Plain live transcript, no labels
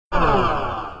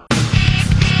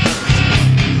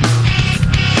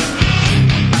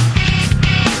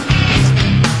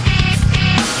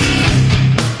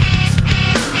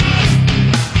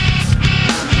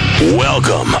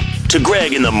to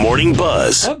Greg in the Morning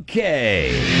Buzz.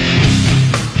 Okay.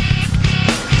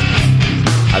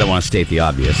 I don't want to state the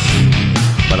obvious,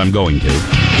 but I'm going to.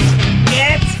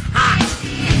 It's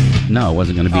hot. No, it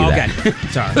wasn't going to be that. Okay.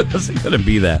 Sorry. It wasn't going to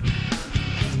be that.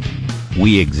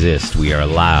 We exist. We are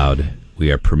allowed.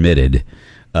 We are permitted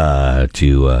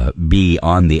to be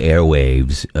on the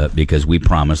airwaves because we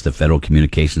promised the Federal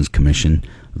Communications Commission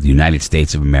of the United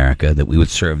States of America that we would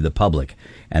serve the public.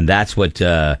 And that's what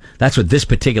this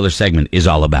particular segment is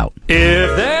all about.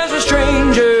 If there's a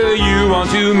stranger you want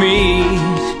to meet,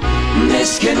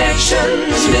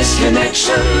 misconnections.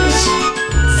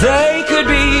 They could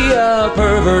be a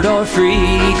pervert or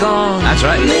freak on. That's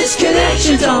right.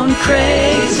 Misconnections on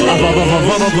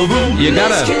Craigslist. You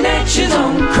gotta. Misconnections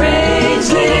on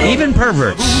Craigslist. Even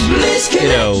perverts,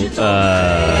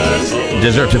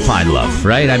 deserve to find love,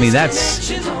 right? I mean, that's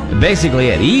basically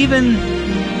it. Even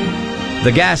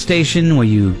the gas station where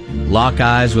you lock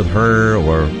eyes with her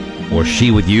or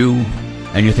she with you,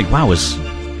 and you think, wow, was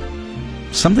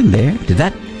something there?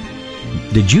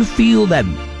 Did you feel that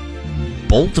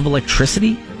bolt of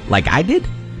electricity like I did?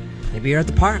 Maybe you're at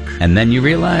the park. And then you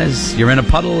realize you're in a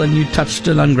puddle and you touched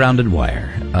an ungrounded wire.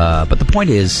 But the point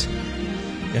is,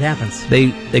 It happens.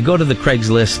 they go to the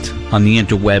Craigslist on the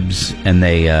interwebs and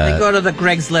they go to the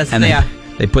Craigslist. and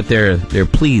they put their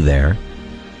plea there.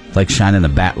 It's like shining a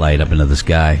bat light up into the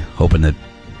sky, hoping that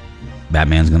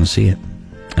Batman's going to see it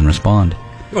and respond.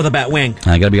 Or the Batwing. And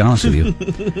I got to be honest with you,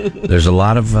 there's a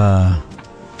lot of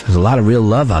real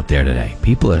love out there today.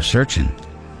 People are searching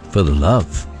for the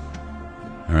love.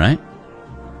 All right?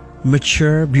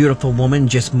 Mature, beautiful woman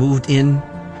just moved in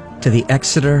to the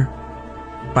Exeter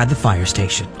by the fire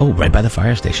station. Oh, right by the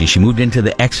fire station. She moved into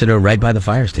the Exeter right by the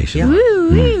fire station.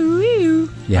 Yeah.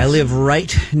 Yes. I live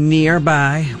right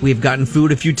nearby. We've gotten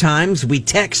food a few times. We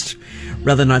text.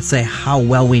 Rather not say how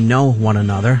well we know one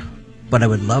another, but I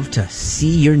would love to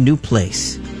see your new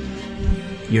place.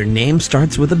 Your name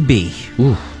starts with a B.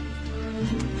 Ooh,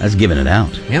 that's giving it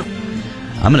out. Yep.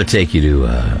 I'm going to take you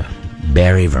to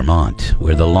Barrie, Vermont,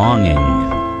 where the longing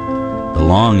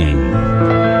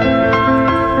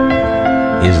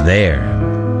is there.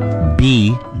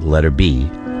 B, the letter B,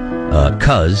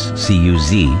 cuz,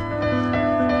 C-U-Z,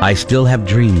 I still have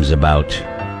dreams about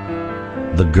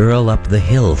the girl up the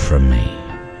hill from me.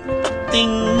 Ding.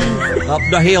 Up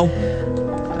the hill.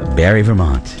 Barrie,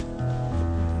 Vermont.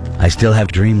 I still have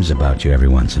dreams about you every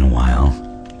once in a while,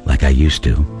 like I used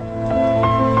to.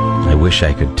 I wish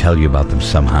I could tell you about them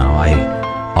somehow. I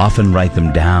often write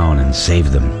them down and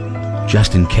save them,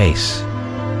 just in case.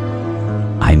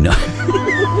 I know.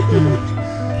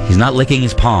 He's not licking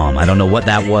his palm. I don't know what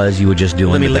that was you were just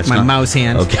doing. Let me but lick that's my not- mouse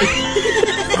hand. Okay.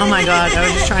 Oh my God, I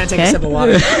was just trying to take a sip of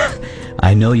water.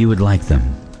 I know you would like them,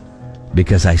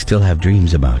 because I still have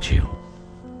dreams about you.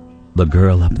 The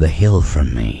girl up the hill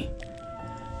from me.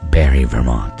 Barrie,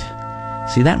 Vermont.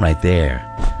 See that right there?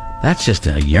 That's just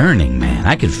a yearning, man.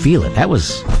 I could feel it. That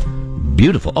was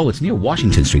beautiful. Oh, it's near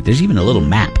Washington Street. There's even a little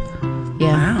map.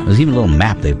 Yeah. There's even a little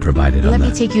map they provided on Let me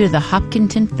that. take you to the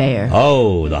Hopkinton Fair.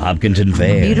 Oh, the Hopkinton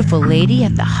Fair. Beautiful lady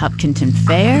at the Hopkinton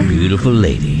Fair. Beautiful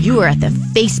lady. You were at the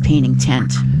face painting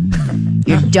tent.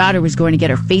 Your daughter was going to get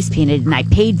her face painted, and I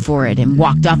paid for it and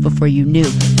walked off before you knew.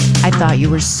 I thought you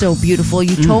were so beautiful.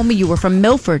 You told me you were from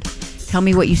Milford. Tell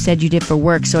me what you said you did for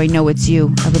work so I know it's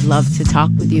you. I would love to talk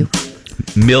with you.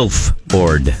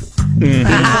 Milford. Beautiful lady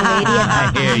I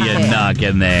at the hear you Fair.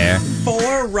 knocking there.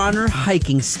 Forerunner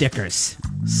hiking stickers.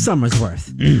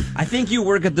 Summersworth. I think you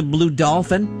work at the Blue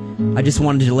Dolphin. I just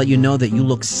wanted to let you know that you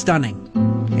look stunning.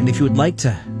 And if you would like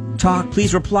to talk,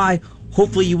 please reply.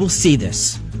 Hopefully you will see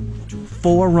this.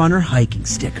 Forerunner hiking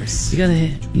stickers.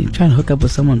 You trying to hook up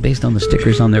with someone based on the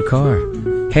stickers on their car.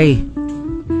 Hey,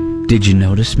 did you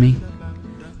notice me?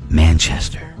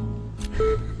 Manchester.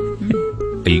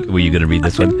 Were you going to read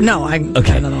this one? No, I Okay.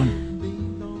 got another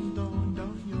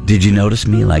one. Did you notice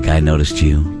me like I noticed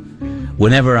you?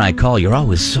 Whenever I call, you're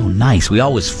always so nice. We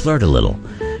always flirt a little.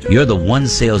 You're the one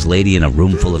sales lady in a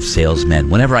room full of salesmen.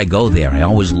 Whenever I go there, I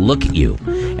always look at you,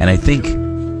 and I think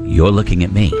you're looking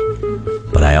at me.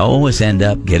 But I always end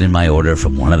up getting my order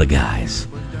from one of the guys.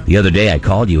 The other day I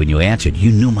called you and you answered.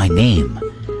 You knew my name.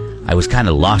 I was kind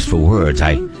of lost for words.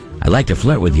 I like to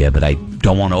flirt with you, but I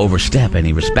don't want to overstep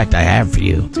any respect I have for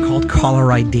you. It's called caller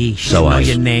ID. She So know I-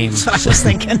 your name. I was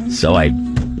thinking. So I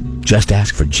just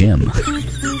asked for Jim.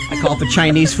 I called for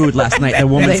Chinese food last night. The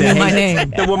woman They said, knew my "Hey."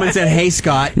 name. The woman said, "Hey,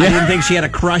 Scott." I didn't think she had a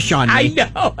crush on me. I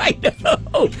know.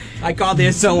 I called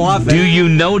there so often. Do you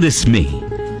notice me?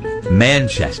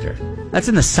 Manchester. That's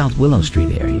in the South Willow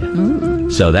Street area.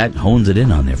 So that hones it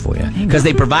in on there for you. Because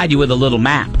they provide you with a little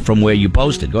map from where you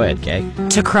posted. Go ahead, Kay.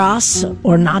 To cross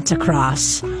or not to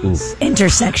cross.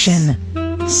 Intersection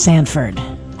Sanford.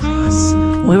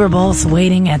 We were both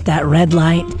waiting at that red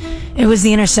light. It was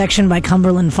the intersection by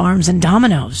Cumberland Farms and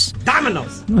Domino's.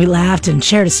 Domino's! We laughed and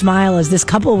shared a smile as this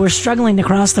couple were struggling to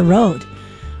cross the road.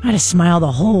 I had a smile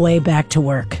the whole way back to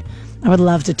work. I would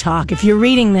love to talk. If you're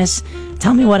reading this,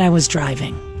 tell me what I was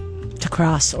driving. To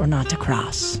cross or not to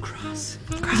cross.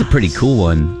 It's a pretty cool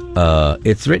one.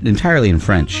 It's written entirely in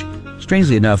French.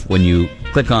 Strangely enough, when you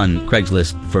click on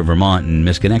Craigslist for Vermont and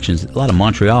Misconnections, a lot of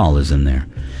Montreal is in there.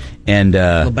 And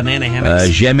Little banana hammocks.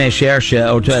 Je me cherche,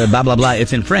 blah, blah, blah.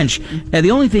 It's in French. And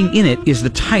the only thing in it is the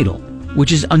title,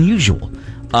 which is unusual.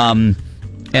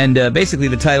 Basically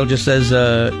the title just says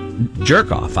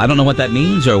jerk off. I don't know what that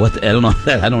means or what. I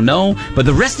don't know. But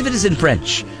the rest of it is in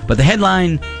French. But the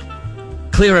headline,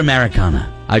 Clear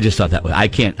Americana. I just thought that way. I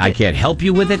can't help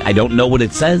you with it. I don't know what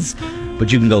it says,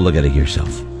 but you can go look at it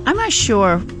yourself. I'm not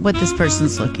sure what this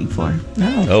person's looking for.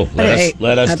 Oh,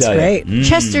 let us that's tell great. you.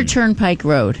 Chester Turnpike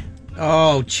Road.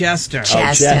 Oh, Chester.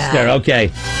 Chester.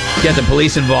 Okay, get the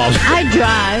police involved. I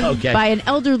drive by an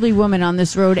elderly woman on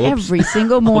this road every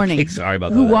single morning. Okay, sorry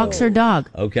about who that. walks her dog.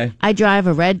 Okay. I drive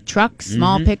a red truck,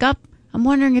 small pickup. I'm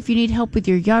wondering if you need help with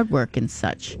your yard work and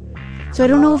such. So I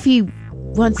don't know if he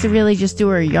wants to really just do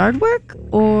her yard work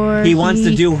or He wants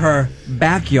to do her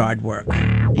backyard work.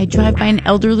 I drive by an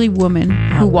elderly woman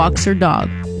who walks her dog.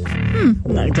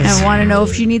 I want to know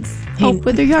if she needs help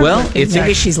with her yard Well, work. it's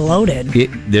Maybe she's loaded.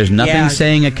 there's nothing Yeah.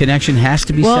 saying a connection has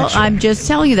to be Well, sexual. I'm just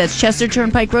telling you that's Chester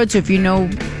Turnpike Road. So if you know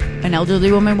an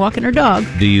elderly woman walking her dog,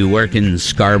 Do you work in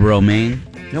Scarborough, Maine?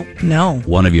 No.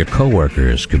 One of your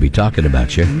coworkers could be talking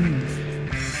about you.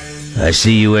 I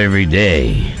see you every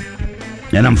day,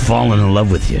 and I'm falling in love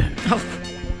with you.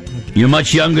 You're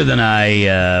much younger than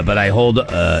I, but I hold.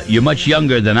 You're much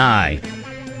younger than I,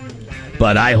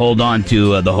 but I hold on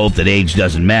to the hope that age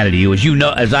doesn't matter to you.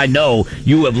 As I know,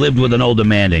 you have lived with an older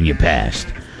man in your past.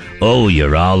 Oh,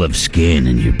 your olive skin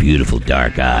and your beautiful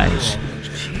dark eyes.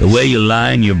 The way you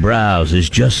line your brows is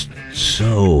just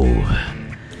so.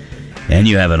 And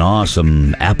you have an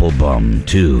awesome apple bum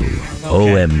too.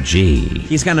 OMG.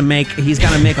 He's gonna make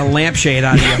a lampshade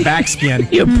out of your back skin.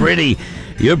 You're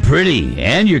pretty,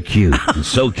 and you're cute, and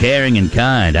so caring and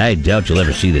kind. I doubt you'll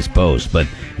ever see this post, but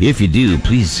if you do,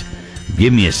 please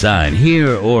give me a sign,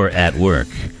 here or at work.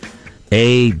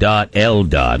 A.L.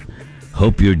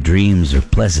 Hope your dreams are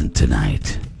pleasant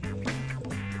tonight.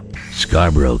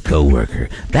 Scarborough coworker.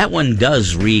 That one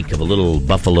does reek of a little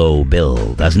Buffalo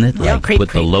Bill, doesn't it? Yeah, Like creep, put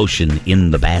the creep. lotion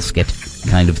in the basket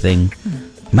kind of thing.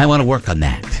 Might want to work on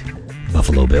that.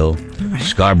 Buffalo Bill.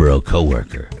 Scarborough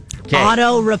coworker.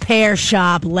 Auto Repair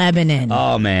Shop, Lebanon.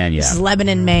 Oh, man, This is yeah.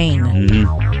 Lebanon, Maine.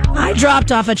 I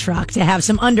dropped off a truck to have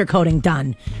some undercoating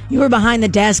done. You were behind the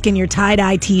desk in your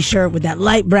tie-dye t-shirt with that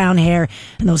light brown hair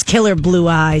and those killer blue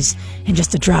eyes and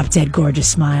just a drop-dead gorgeous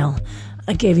smile.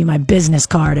 I gave you my business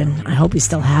card, and I hope you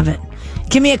still have it.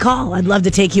 Give me a call. I'd love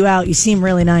to take you out. You seem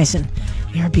really nice, and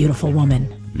you're a beautiful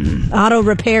woman. Auto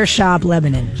Repair Shop,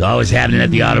 Lebanon. It's always happening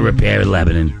at the Auto Repair in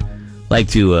Lebanon. Like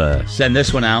to send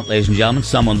this one out, ladies and gentlemen.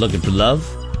 Someone looking for love.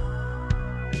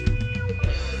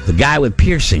 The guy with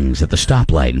piercings at the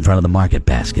stoplight in front of the market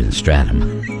basket in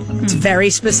Stratham. It's very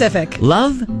specific.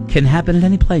 Love can happen at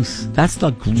any place. That's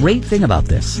the great thing about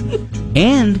this.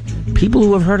 And people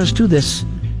who have heard us do this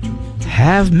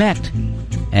have met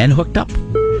and hooked up.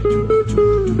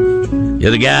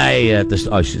 You're the guy at the...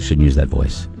 Oh, I shouldn't use that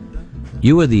voice.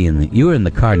 You were in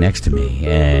the car next to me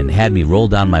and had me roll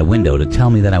down my window to tell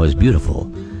me that I was beautiful.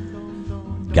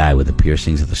 Guy with the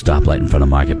piercings at the stoplight in front of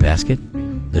Market Basket.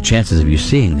 The chances of you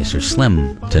seeing this are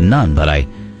slim to none, but I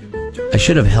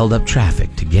should have held up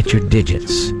traffic to get your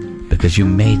digits because you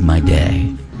made my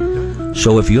day.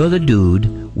 So if you're the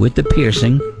dude with the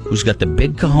piercing who's got the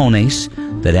big cojones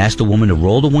that asked a woman to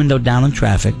roll the window down in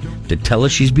traffic to tell her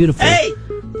she's beautiful, Hey!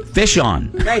 fish on.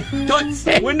 Hey, toots!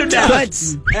 Window down!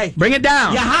 Toots. Hey! Bring it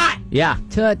down. You're hot! Yeah.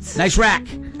 toots. Nice rack.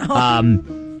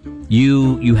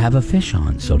 You have a fish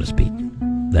on, so to speak.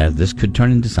 That this could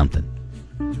turn into something.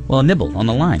 Well, a nibble on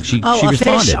the line. She Oh, a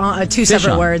responded. fish on, two Fish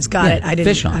separate on. words. Got Yeah, it. I didn't.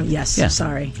 Fish on. Yes. Yeah.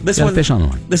 Sorry. This Got a one, fish on the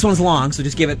line. This one's long, so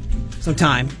just give it some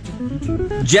time.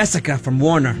 Jessica from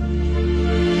Warner.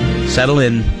 Settle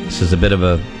in. This is a bit of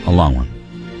a long one.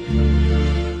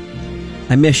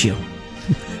 I miss you.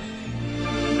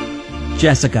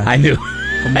 Jessica. I knew.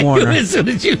 From I Warner. knew as soon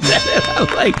as you said it. I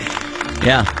was like,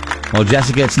 yeah. Well,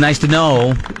 Jessica, it's nice to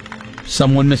know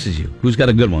someone misses you. Who's got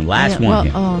a good one? Last one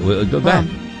here. Go ahead.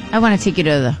 I want to take you to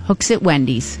the Hooks at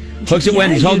Wendy's. Hooks at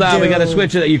Wendy's. Hold you on. We do. got to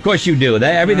switch it. Of course you do.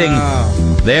 Everything.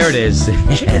 There it is.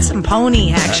 Get some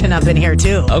pony action up in here,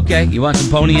 too. Okay, you want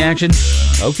some pony action?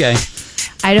 Okay.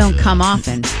 I don't come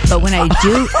often, but when I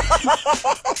do...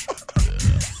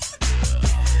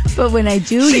 But when I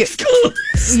do,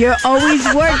 you're always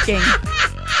working.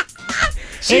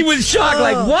 She was shocked,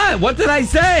 like, what? What did I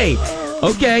say?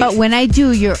 Okay. But when I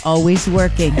do, you're always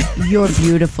working. You're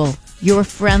beautiful. You're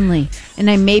friendly. And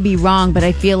I may be wrong, but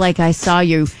I feel like I saw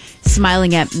you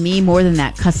smiling at me more than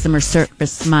that customer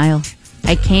service smile.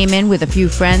 I came in with a few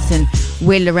friends and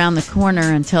waited around the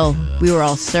corner until we were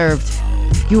all served.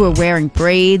 You were wearing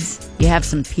braids. You have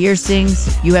some piercings.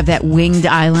 You have that winged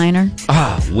eyeliner.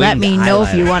 Let me know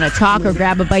if you want to talk or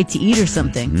grab a bite to eat or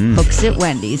something. Hooks at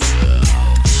Wendy's.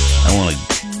 I want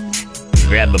to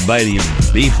grab a bite of your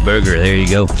beef burger. There you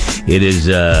go. It is,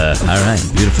 all right,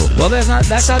 beautiful. Well, that's not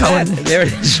bad. There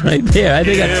it is right there. I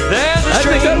think that's a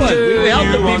good one. We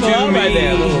helped the people out right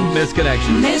there. A little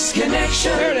misconnection.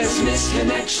 Misconnections. There it is.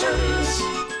 Misconnections.